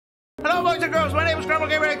Hello boys and girls, my name is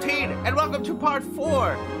GrumbleGamer 18 and welcome to part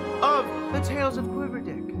 4 of the Tales of Quiver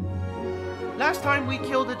Dick. Last time we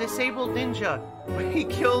killed a disabled ninja, we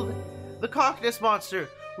killed the cockness monster,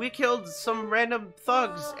 we killed some random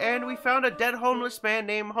thugs, and we found a dead homeless man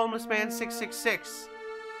named Homeless Man 666.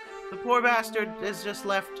 The poor bastard is just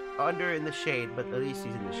left under in the shade, but at least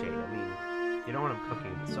he's in the shade. I mean, you don't want him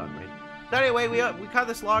cooking in the sun, right? So anyway, we cut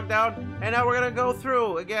this log down, and now we're gonna go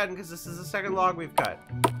through again, because this is the second log we've cut.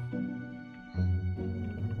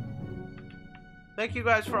 Thank you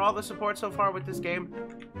guys for all the support so far with this game.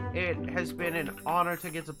 It has been an honor to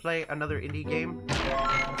get to play another indie game.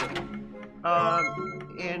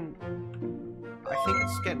 And I think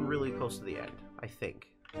it's getting really close to the end, I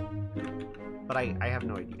think. But I have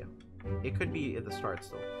no idea. It could be at the start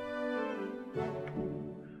still.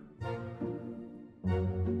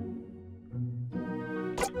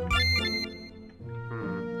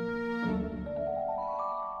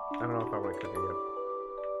 I don't know if I want to cook it yet.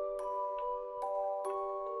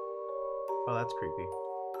 Oh, that's creepy.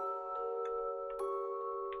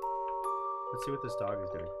 Let's see what this dog is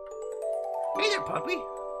doing. Hey there, puppy!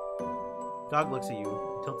 Dog looks at you,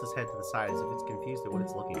 tilts his head to the side as if it's confused at what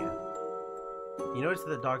it's looking at. You notice that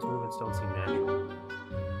the dog's movements don't seem natural.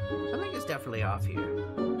 Something is definitely off here.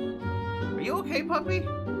 Are you okay, puppy?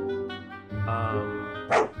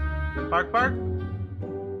 Bark, bark?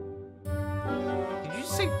 Did you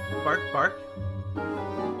just say bark, bark?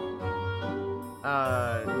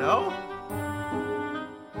 No?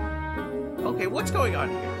 Okay, what's going on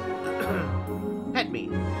here? Pet me.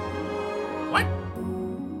 What?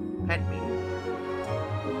 Pet me.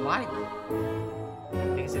 Why?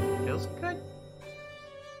 Because it feels good?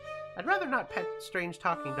 I'd rather not pet strange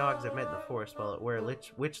talking dogs I've met in the forest where a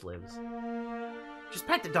witch lives. Just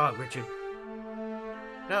pet the dog, Richard.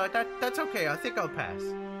 No, that's okay. I think I'll pass.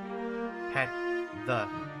 Pet the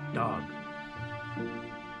dog.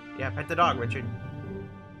 Yeah, pet the dog, Richard.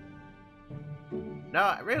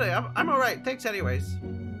 No, really, I'm alright. Thanks anyways.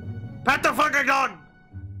 Pet the fucking dog!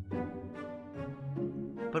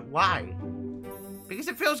 But why? Because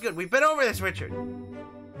it feels good. We've been over this, Richard.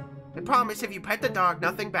 I promise if you pet the dog,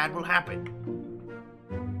 nothing bad will happen.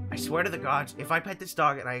 I swear to the gods, if I pet this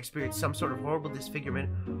dog and I experience some sort of horrible disfigurement,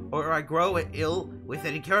 or I grow ill with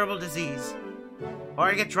an incurable disease, or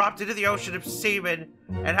I get dropped into the ocean of semen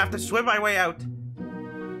and have to swim my way out.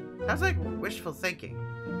 Sounds like wishful thinking.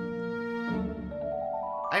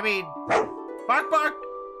 I mean, bark, bark!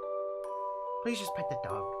 Please just pet the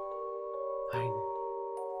dog. Fine.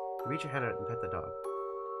 Reach your hand out and pet the dog.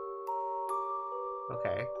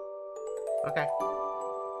 Okay. Okay.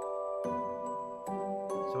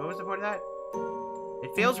 So what was the point of that?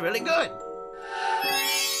 It feels really good!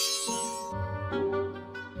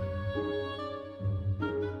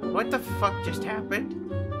 What the fuck just happened?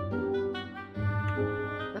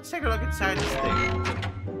 Let's take a look inside this thing.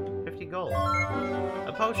 50 gold.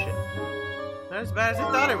 A potion. Not as bad as I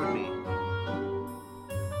thought it would be.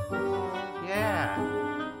 Yeah.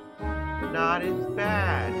 Not as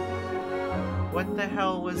bad. What the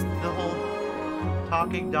hell was the whole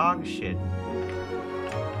talking dog shit?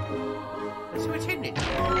 Let's see what's hidden in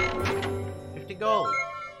here. 50 gold.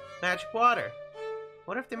 Magic water.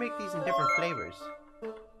 What if they make these in different flavors?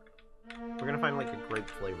 We're gonna find like a grape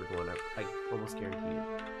flavored one. I almost guarantee it.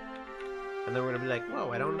 And then we're gonna be like,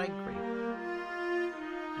 whoa, I don't like grape.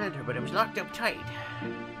 Enter, but it was locked up tight.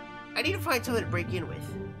 I need to find something to break in with.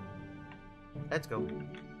 Let's go.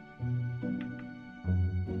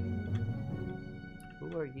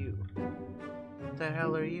 Who are you? What the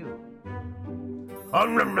hell are you?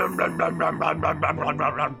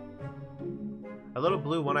 A little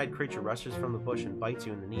blue one-eyed creature rushes from the bush and bites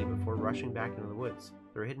you in the knee before rushing back into the woods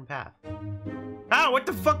through a hidden path. Ow, what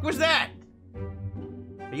the fuck was that?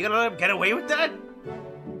 Are you gonna let him get away with that?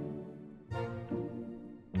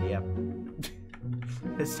 Yep.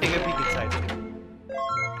 Let's take a peek inside.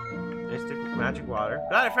 Mystic magic water.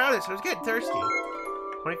 God, I found this. I was getting thirsty.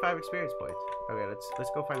 25 experience points. Okay,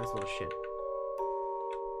 let's go find this little shit.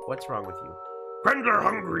 What's wrong with you? Grendler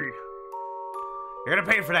hungry. You're gonna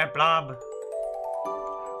pay for that, blob.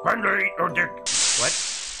 Grendler eat your dick. What?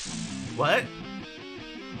 What?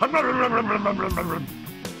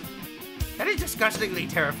 That is disgustingly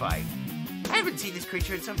terrifying. I haven't seen this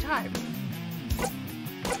creature in some time.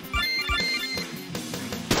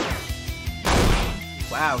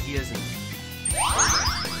 Wow, he doesn't.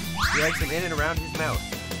 He likes him in and around his mouth.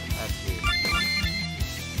 That's weird.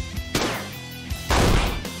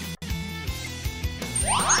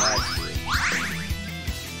 That's weird.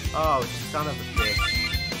 Oh, son of a bitch.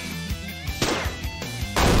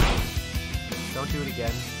 Don't do it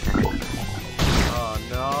again. Oh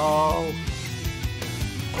no!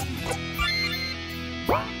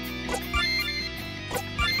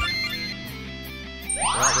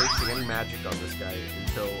 magic on this guy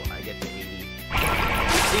until I get to 80.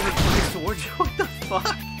 Demon flies towards you. What the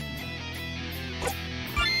fuck?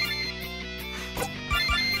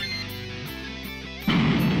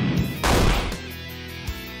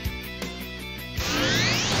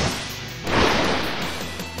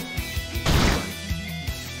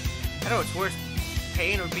 I know it's worse,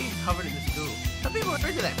 pain or being covered in this goo. Some people are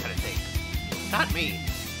into that kind of thing. Not me.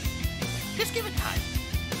 Just give it time.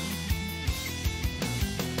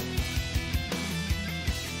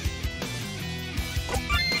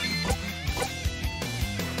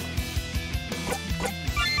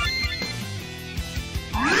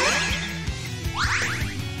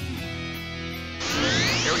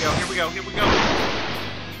 Here we go.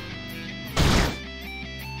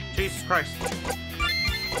 Jesus Christ.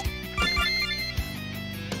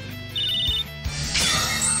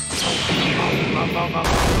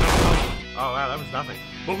 Oh wow, that was nothing.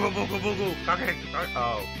 Boogle, boogle, boogle. Okay.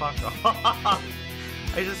 Oh, fuck off.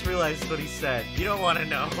 I just realized what he said. You don't want to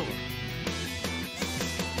know.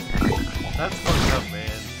 That's fucked up,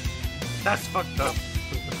 man. That's fucked up.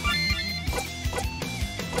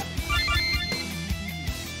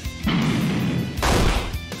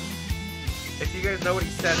 If you guys know what he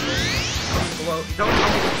said, comment below. Don't know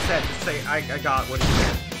what he said, just say, I got what he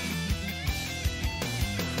said.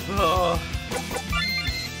 Oh.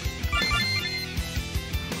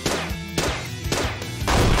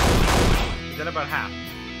 Is that about half?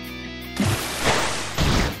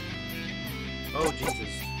 Oh, Jesus.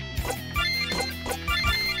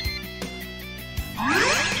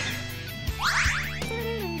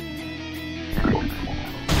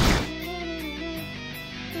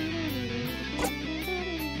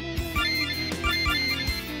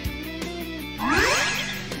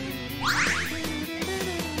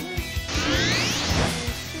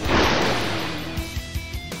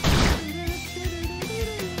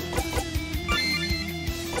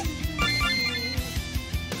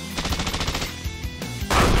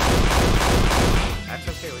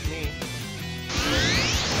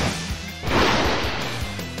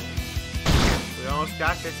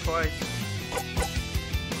 Got this twice.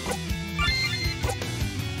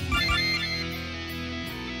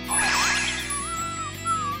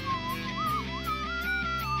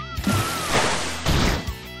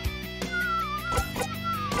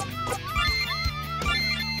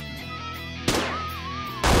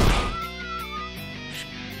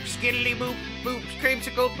 Skiddly boop boop,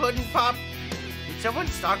 creamsicle pudding pop. Did someone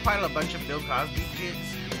stockpile a bunch of Bill Cosby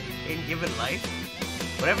kids and give it life?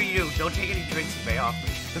 Whatever you do, don't take any drinks you may offer.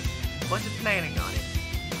 Wasn't planning on it.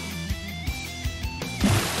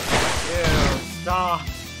 Ew, stop.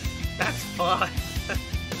 That's fun.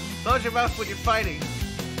 Close your mouth when you're fighting.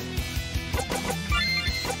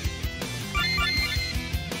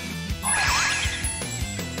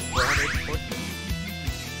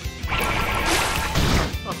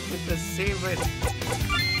 With the semen.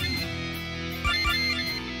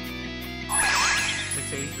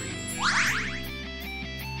 683.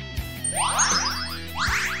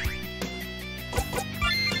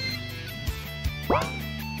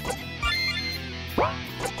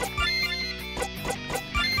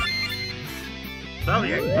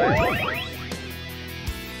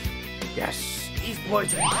 Yes, he's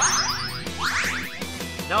poisoned.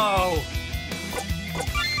 No.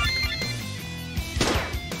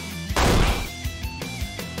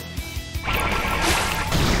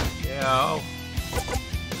 No.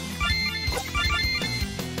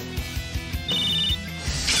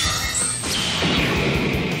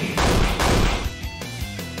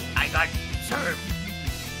 I got served.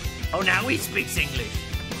 Oh, now he speaks English.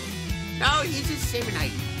 No, he's a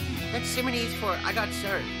Simonite. That's Simonese for I got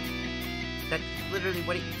served. That's literally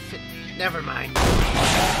what he said. Never mind.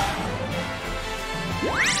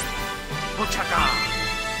 Bochaka!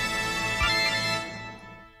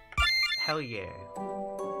 Hell yeah.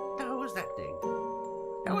 What was that thing?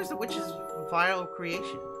 That was the witch's vile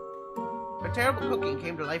creation. Her terrible cooking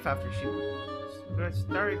came to life after she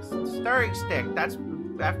stirring stick. That's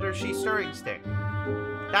after she stirring stick.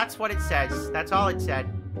 That's what it says. That's all it said.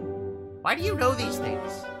 Why do you know these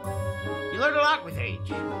things? You learn a lot with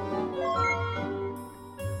age.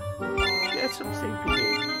 That's some safety.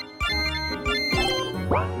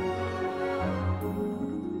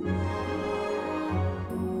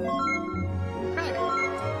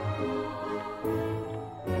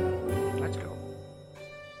 Let's go.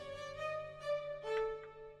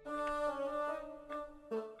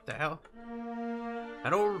 What the hell?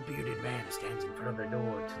 An old bearded man stands in front of the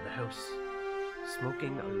door to the house,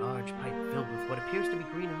 smoking a large pipe filled with what appears to be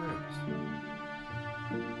green herbs.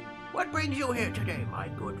 What brings you here today, my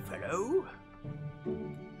good fellow?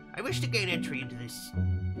 I wish to gain entry into this.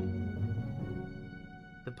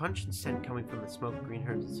 The pungent scent coming from the smoke of green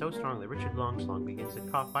herbs is so strong that Richard Longslong begins to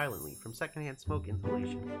cough violently from secondhand smoke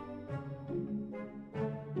inhalation.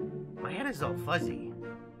 My head is all fuzzy.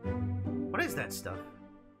 What is that stuff?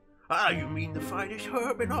 Ah, you mean the finest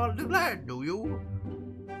herb in all the land, do you?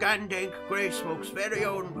 Gandank Grey Smoke's very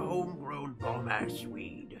own homegrown bomb-ass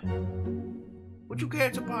weed. Would you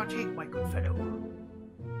care to partake, my good fellow?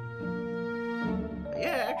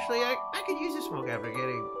 Yeah, actually, I could use a smoke after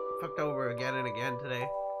getting fucked over again and again today.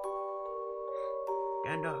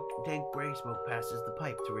 Gandank Grey Smoke passes the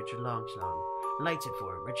pipe to Richard Longslong, lights it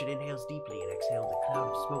for him. Richard inhales deeply and exhales a cloud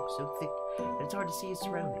of smoke so thick that it's hard to see his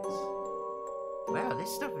surroundings. Wow, this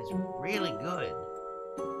stuff is really good.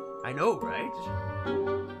 I know, right?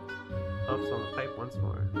 Puffs on the pipe once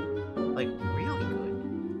more. Like, really good.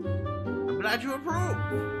 I'm glad you approve.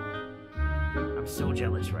 I'm so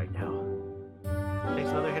jealous right now. Takes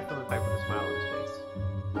another hit from the pipe with a smile on his face.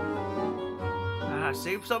 Ah,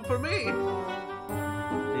 save some for me.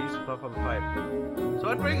 They used to puff on the pipe. So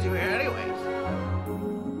what brings you here anyways?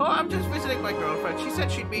 Oh, I'm just visiting my girlfriend. She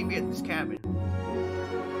said she'd meet me at this cabin.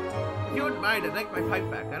 If you wouldn't mind, I'd like my pipe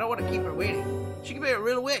back. I don't want to keep her waiting. She can be a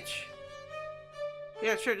real witch.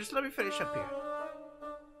 Yeah, sure, just let me finish up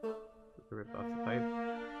here. Rip off the pipe.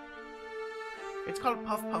 It's called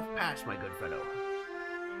Puff Puff Pass, my good fellow.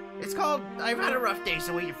 It's called I've had a rough day,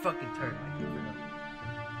 so wait your fucking turn, my good fellow.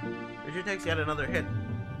 Richard takes yet another hit.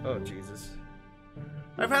 Oh, Jesus.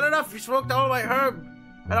 I've had enough. You smoked all my herb.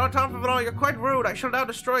 And on top of it all, you're quite rude. I shall now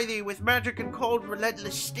destroy thee with magic and cold,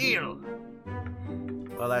 relentless steel.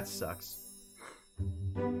 Well, that sucks.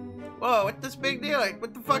 Whoa, what's this big deal?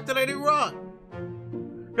 What the fuck did I do wrong?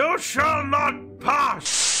 You shall not pass!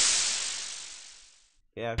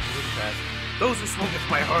 Yeah, you wouldn't pass. Those who smoketh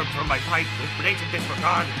my herb from my pipe with blatant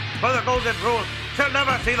disregard for the golden rule shall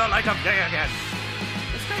never see the light of day again.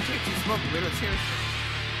 This guy takes his smoke real seriously.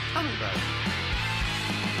 Tell me about it.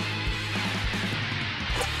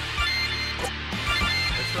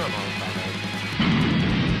 Let's throw him all the time, right?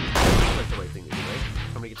 That's the right thing to do, right?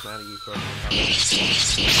 Somebody gets mad at you, throw him all the time.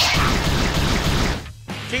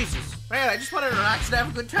 Jesus, man, I just want to relax and have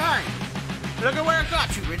a good time. Look at where I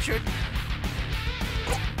got you, Richard.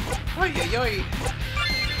 Oy, oy, oy.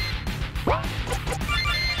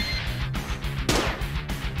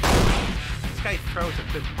 This guy throws a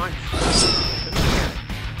good punch.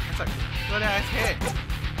 That's a good ass hit.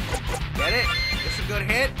 Get it? That's a good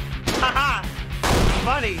hit? Haha!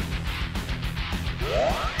 Funny.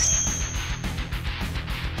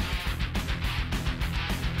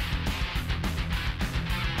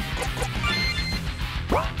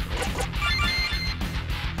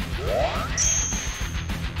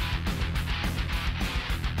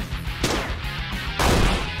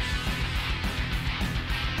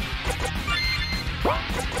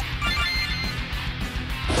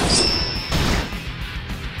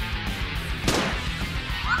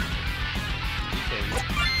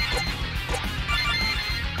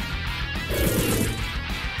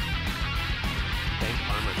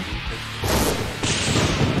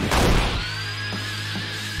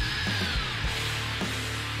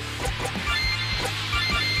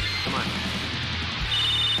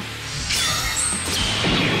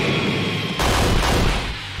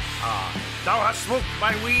 Smoked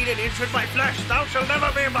my weed and injured my flesh. Thou shalt never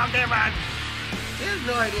be my man. He has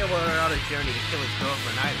no idea we're on a journey to kill his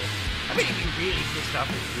girlfriend either. I mean, he'd be really pissed off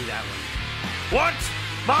if you do that one. What?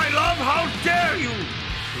 My love, how dare you?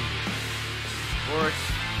 Boris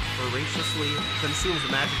voraciously consumes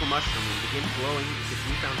a magical mushroom and begins glowing with his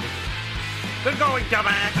newfound vigor. Good going,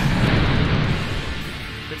 dumbass!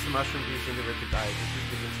 Fits the mushroom juice into Richard's eyes.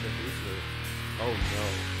 Richard begins to hallucinate. Oh no.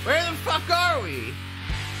 Where the fuck are we?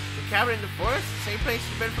 The cabin in the forest? The same place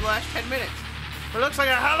you've been for the last 10 minutes. It looks like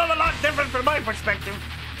a hell of a lot different from my perspective.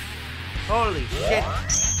 Holy shit.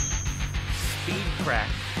 Speed crack.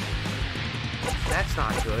 That's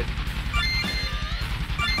not good.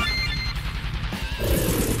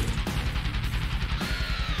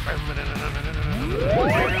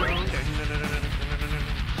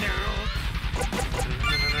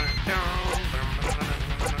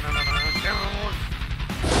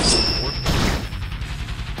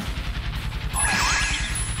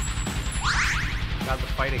 God, the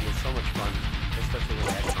fighting is so much fun, especially when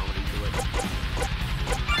they add comedy to it.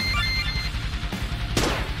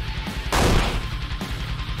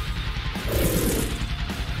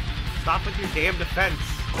 Stop with your damn defense.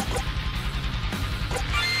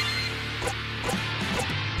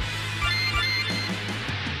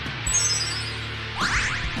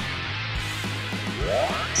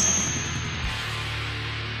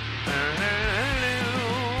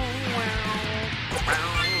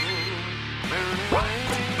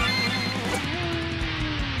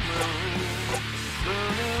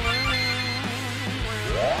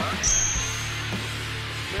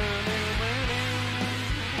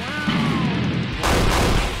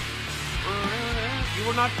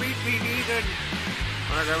 not beat me, Negan.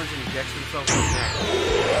 Connor Garvin injects himself in the neck.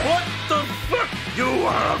 What the fuck? You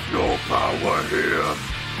have no power here.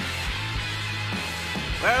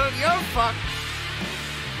 Well, you're fucked.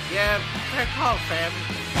 Yeah, fair call, fam.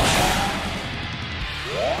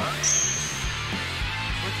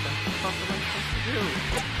 What the fuck am I supposed to do?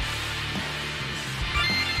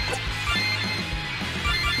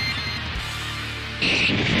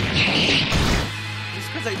 Just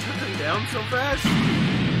because I took him down so fast?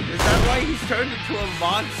 Is that why he's turned into a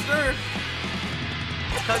monster?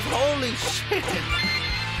 Because holy shit!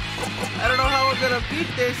 I don't know how I'm gonna beat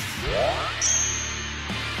this.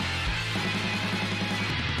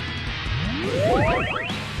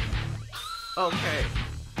 Okay.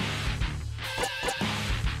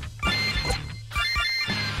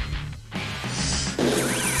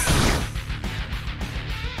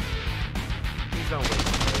 Please don't wait.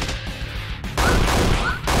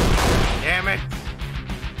 Damn it!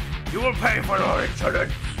 You will pay for your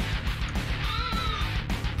insolence.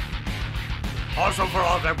 Also for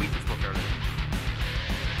all that we just spoke earlier.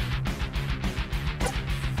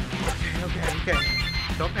 Okay.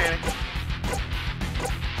 Don't panic.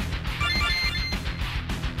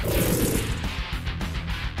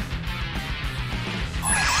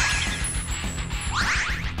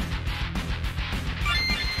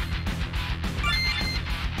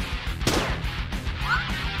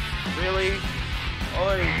 Really?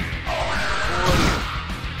 Oi.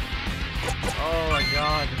 Oh my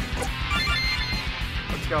god.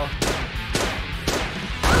 Let's go.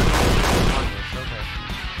 Okay.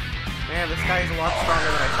 Man, this guy is a lot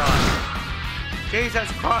stronger than I thought.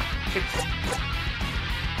 Jesus Christ!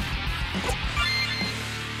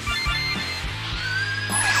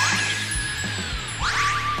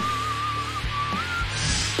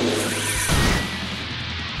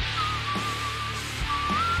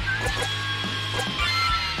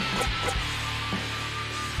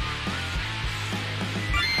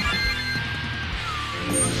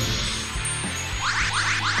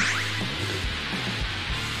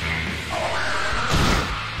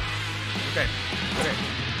 Okay.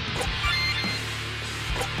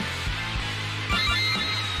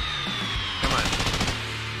 Come on.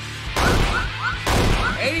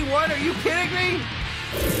 81? Are you kidding me?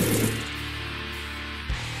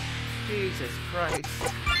 Jesus Christ.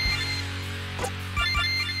 2,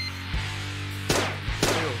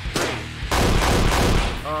 3.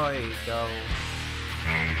 Oh, there you go.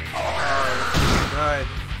 Oh, good.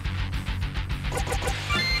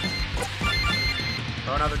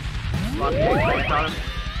 Throw another block on him.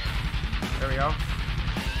 There we go.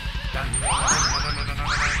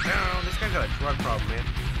 No, this guy's got a drug problem, man.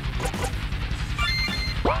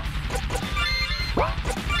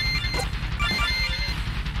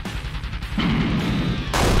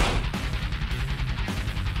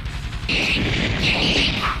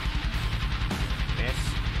 Miss.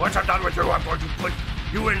 Once I'm done with you, I'm going to put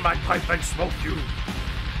you in my pipe and smoke you.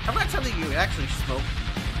 I'm not telling you actually smoke.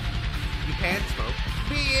 You can smoke.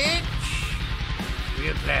 Bitch!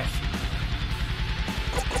 We're blessed.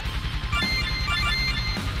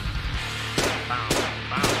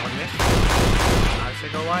 One miss. I say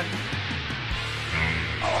go one.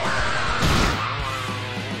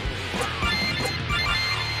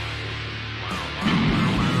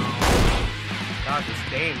 God, this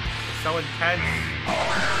game is so intense.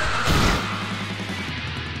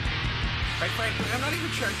 Quite frankly, I'm not even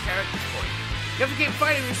sure I care at this point. You have to keep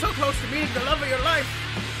fighting. You're so close to meeting the love of your life.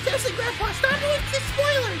 Seriously, Grandpa, stop doing the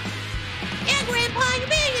spoilers. Yeah, Grandpa, you're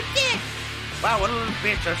being a dick. Wow, what a little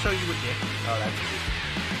bitch. I'll show you a dick. Oh, that's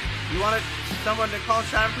it. You wanted someone to call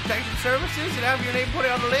Child Protection Services and have your name put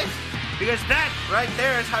on the list? Because that right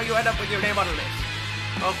there is how you end up with your name on the list.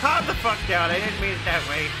 Oh, calm the fuck down. I didn't mean it that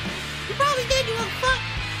way. You probably did, you little fuck.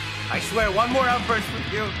 I swear, one more outburst with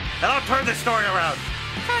you, and I'll turn this story around.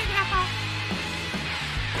 Sorry, Grandpa.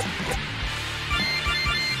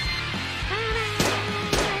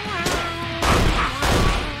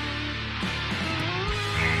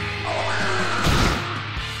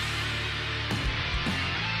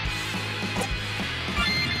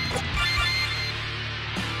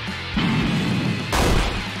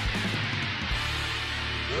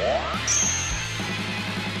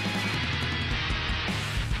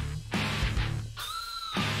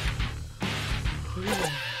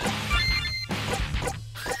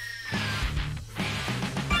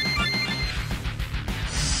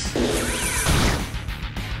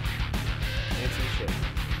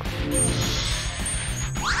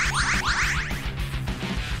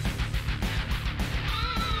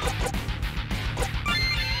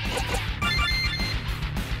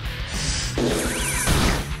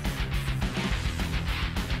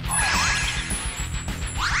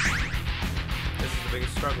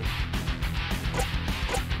 biggest struggle.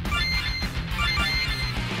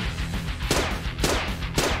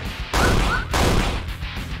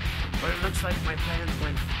 But it looks like my plans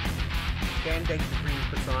went. Band-Aid Green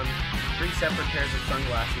puts on 3 separate pairs of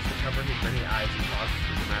sunglasses to cover his many eyes and pauses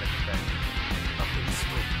for dramatic effect. Up in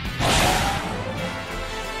smoke.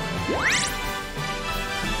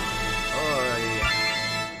 Oh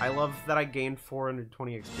yeah. I love that I gained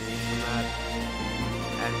 420 experience from that.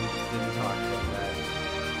 And we just didn't talk about that.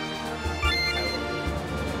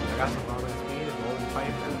 I got some ramen speed, a golden pipe,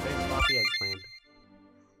 and a big floppy eggplant.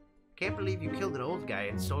 Can't believe you killed an old guy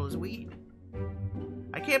and stole his weed.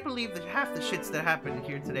 I can't believe that half the shits that happened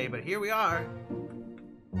here today, but here we are.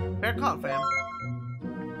 Fair call, fam.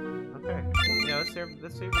 Okay. Yeah, let's save the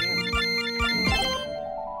game.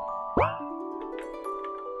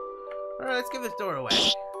 Alright, let's give this door away.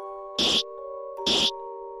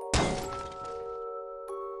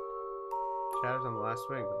 Shatters on the last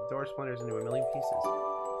swing, but the door splinters into a million pieces.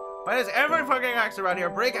 Why does every fucking axe around here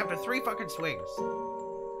break after 3 fucking swings?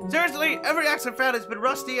 Seriously, every axe I've found has been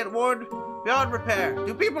rusty and worn beyond repair.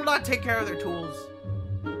 Do people not take care of their tools?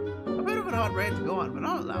 A bit of an odd rant to go on, but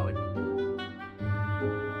I'll allow it.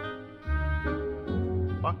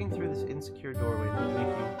 Walking through this insecure doorway will make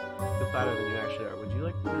you feel better than you actually are. Would you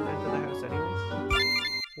like to enter the house anyways?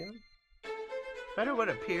 Yeah. Better what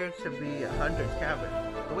appears to be a hunter's cabin.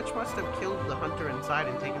 The witch must have killed the hunter inside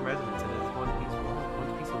and taken residence in its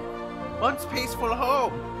once peaceful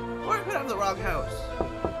home. Or I could have the wrong house.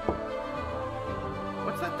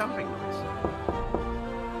 What's that thumping noise?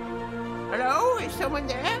 Hello? Is someone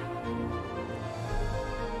there?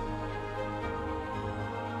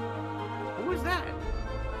 Who is that?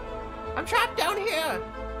 I'm trapped down here!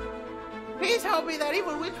 Please help me, that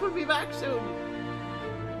evil witch will be back soon!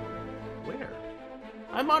 Where?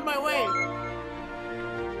 I'm on my way!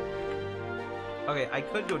 Okay, I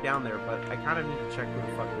could go down there, but I kind of need to check who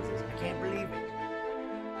the fuck this is. I can't believe it.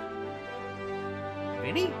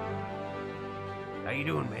 Vinny? How you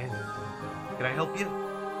doing, man? Can I help you?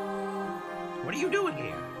 What are you doing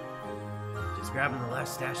here? Just grabbing the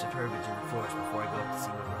last stash of herbage in the forest before I go up to see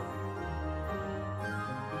my brother.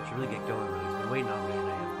 I should really get going, man. He's been waiting on me and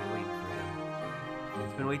I have been waiting for him.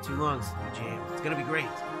 It's been way too long since we jammed. It's gonna be great.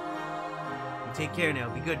 You take care now.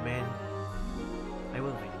 Be good, man. I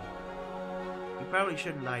will, Vinny. You probably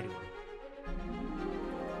shouldn't lie to him.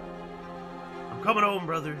 I'm coming home,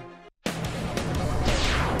 brother.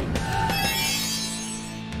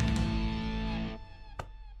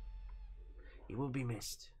 You will be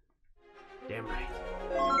missed. Damn right.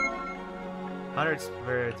 Hundreds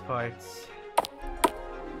for its parts.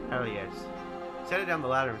 Hell yes. Set it down the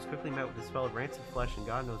ladder and was quickly met with the smell of rancid flesh and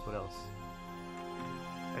God knows what else.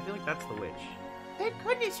 I feel like that's the witch. Thank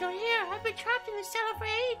goodness you're here. I've been trapped in the cellar for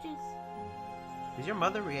ages. Is your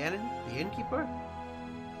mother Rhiannon, the innkeeper?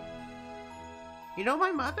 You know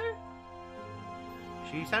my mother?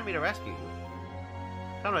 She sent me to rescue you.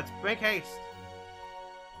 Come, let's make haste.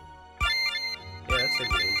 Yeah, that's the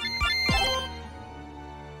name.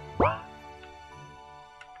 Okay.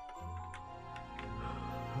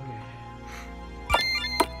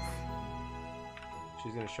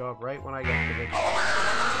 She's gonna show up right when I get to the...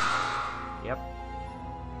 Yep.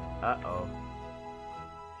 Uh-oh.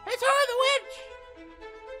 It's her, the witch!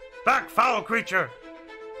 Back, foul creature!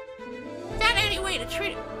 Is that any way to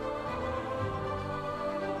treat it?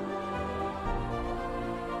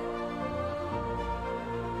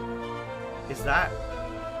 Is that...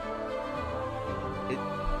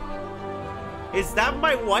 Is that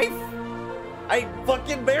my wife? I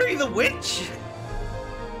fucking marry the witch?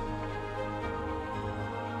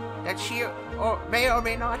 That she may or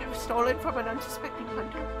may not have stolen from an unsuspecting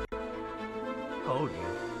hunter. Oh dear.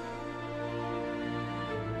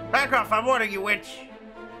 Back off, I'm warning you, witch!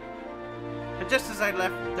 And just as I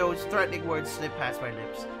left, those threatening words slipped past my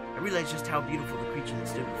lips. I realized just how beautiful the creature that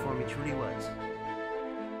stood before me truly was.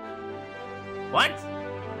 What?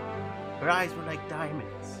 Her eyes were like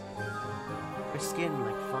diamonds. Her skin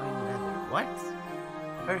like fine leather. What?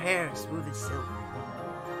 Her hair smooth as silk.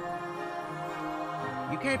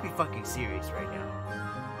 You can't be fucking serious right now.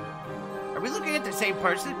 Are we looking at the same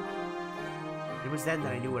person? It was then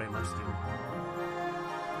that I knew what I must do.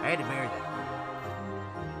 I had to marry them.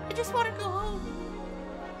 I just want to go home.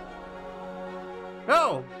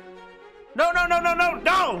 No! No, no, no, no, no,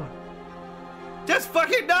 no! Just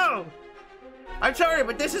fucking no! I'm sorry,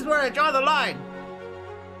 but this is where I draw the line.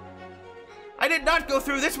 I did not go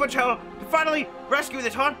through this much hell to finally rescue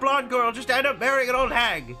this hot blonde girl just to end up marrying an old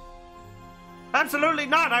hag. Absolutely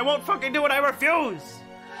not! I won't fucking do it, I refuse!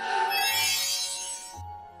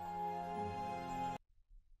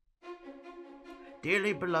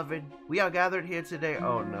 Dearly beloved, we are gathered here today.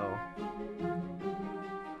 Oh no.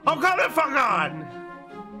 Oh, come the fuck on!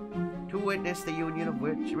 To witness the union of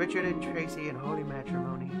Richard and Tracy in holy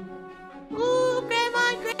matrimony. Ooh, Grandma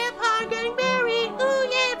and Grandpa are getting married. Ooh,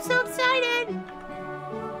 yeah, I'm so excited.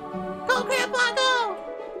 Go, Grandpa, go!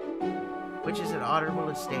 Which is an honorable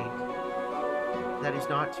estate that is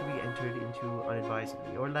not to be entered into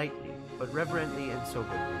unadvisedly or lightly, but reverently and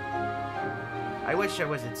soberly. I wish I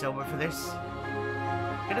wasn't sober for this.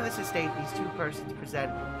 Into this estate these two persons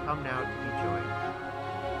present come now to be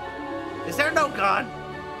joined. Is there no God?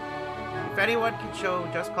 If anyone can show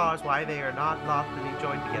just cause why they are not lawfully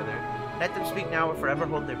joined together, let them speak now or forever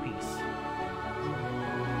hold their peace.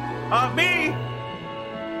 Me?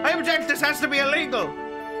 I object, this has to be illegal.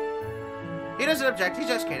 He doesn't object, he's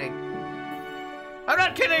just kidding. I'm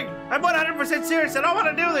not kidding. I'm 100% serious. I don't want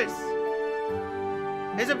to do this.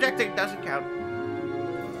 His objecting doesn't count.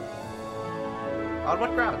 On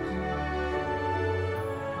what grounds?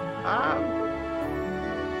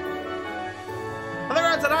 On the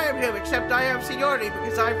grounds that I am him, except I have seniority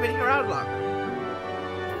because I've been here around longer.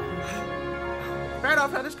 Fair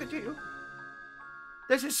enough, let us continue.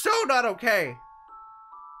 This is so not okay.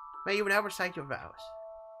 May you never cite your vows.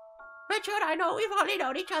 Richard, I know we've only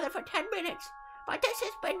known each other for 10 minutes, but this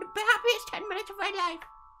has been the happiest 10 minutes of my life.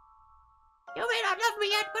 You may not love me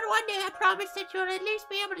yet, but one day I promise that you'll at least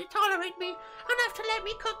be able to tolerate me enough to let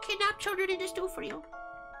me cook kidnapped children in the stew for you.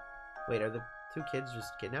 Wait, are the two kids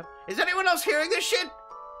just kidnapped? Is anyone else hearing this shit?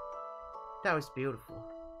 That was beautiful.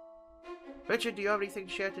 Richard, do you have anything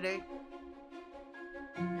to share today?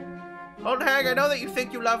 Old hag, I know that you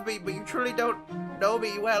think you love me, but you truly don't know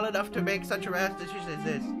me well enough to make such a rash decision as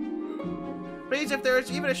this. Please, if there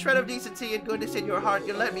is even a shred of decency and goodness in your heart,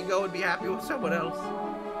 you'll let me go and be happy with someone else.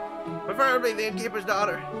 Preferably the innkeeper's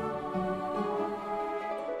daughter.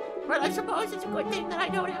 Well, I suppose it's a good thing that I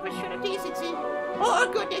don't have a shred of decency or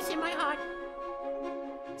goodness in my heart.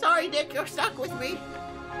 Sorry, Nick, you're stuck with me.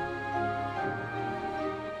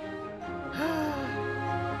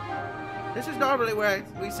 This is normally where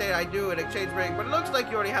we say I do and exchange ring, but it looks like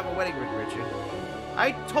you already have a wedding ring, Richard.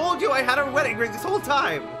 I told you I had a wedding ring this whole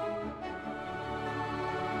time!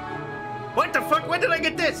 What the fuck? When did I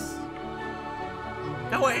get this?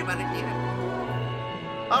 Don't worry about it, David.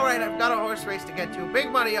 Alright, I've got a horse race to get to. Big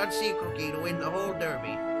money on Sea Cookie to win the whole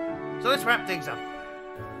derby. So let's wrap things up.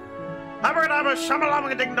 Abba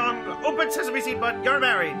shamalama ding dong. Open sesame seed bud. You're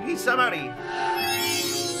married. Peace, I'm outie.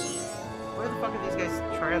 Where the fuck are these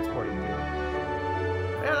guys transporting to?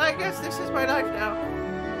 Well, I guess this is my life now.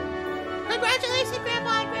 Congratulations,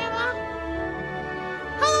 Grandpa and Grandma.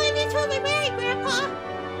 How long have you two been married, Grandpa?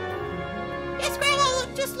 Yes, Grandma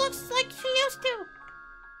just looks like she used to.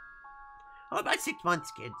 Oh, about 6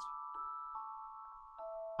 months, kids.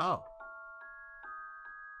 Oh.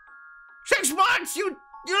 6 months? You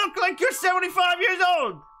look like you're 75 years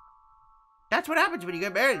old. That's what happens when you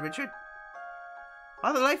get married, Richard.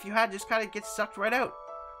 All the life you had just kind of gets sucked right out.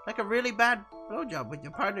 Like a really bad blowjob with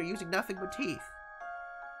your partner using nothing but teeth.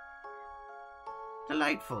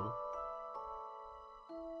 Delightful.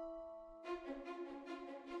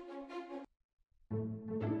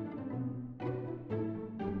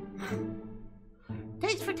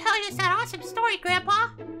 Thanks for telling us that awesome story, Grandpa.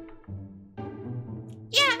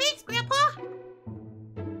 Yeah, thanks, Grandpa.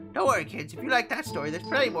 Don't worry, kids. If you like that story, there's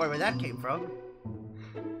plenty more where that came from.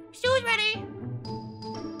 Stew's ready.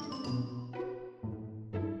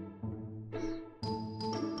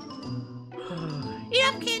 Eat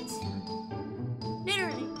up, kids.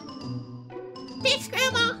 Literally. Thanks,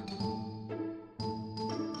 Grandma.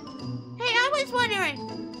 Hey, I was wondering,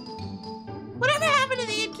 whatever happened to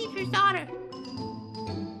the innkeeper's daughter?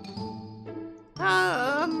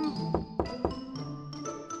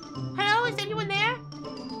 Hello, is anyone there?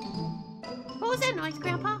 What was that noise,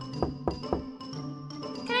 Grandpa?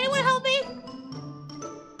 Can anyone help me?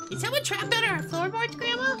 Is someone trapped under our floorboards,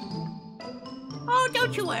 Grandma? Oh,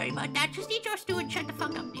 don't you worry about that. Just eat your stew and shut the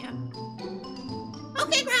fuck up, dear.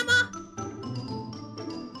 Okay, Grandma.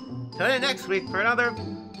 Tune in next week for another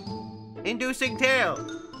inducing tale.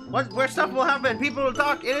 Where stuff will happen, people will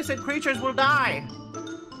talk, innocent creatures will die.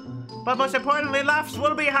 But most importantly, laughs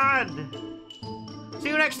will be had. See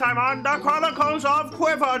you next time on the Chronicles of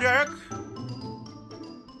Quiver Dick.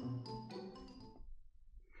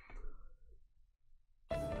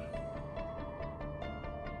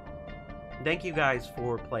 Thank you guys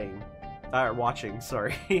for playing, watching,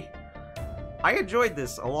 sorry. I enjoyed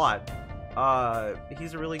this a lot.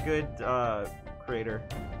 He's a really good creator,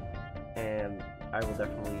 and I will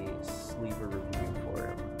definitely leave a review for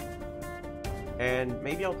him. And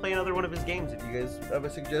maybe I'll play another one of his games if you guys have a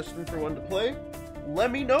suggestion for one to play.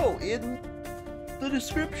 let me know in the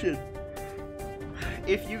description.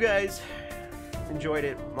 If you guys enjoyed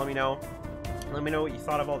it, let me know. Let me know what you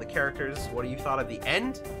thought of all the characters. What you thought of the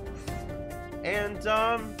end. And,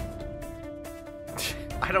 I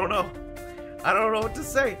don't know. I don't know what to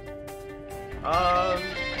say.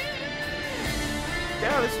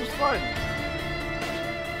 Yeah, this was fun.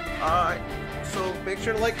 So make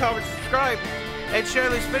sure to like, comment, subscribe, and share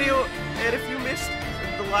this video. And if you missed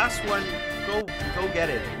the last one, go get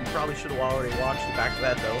it. You probably should have already watched it back to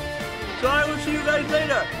that though. So I will see you guys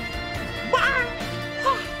later. Bye!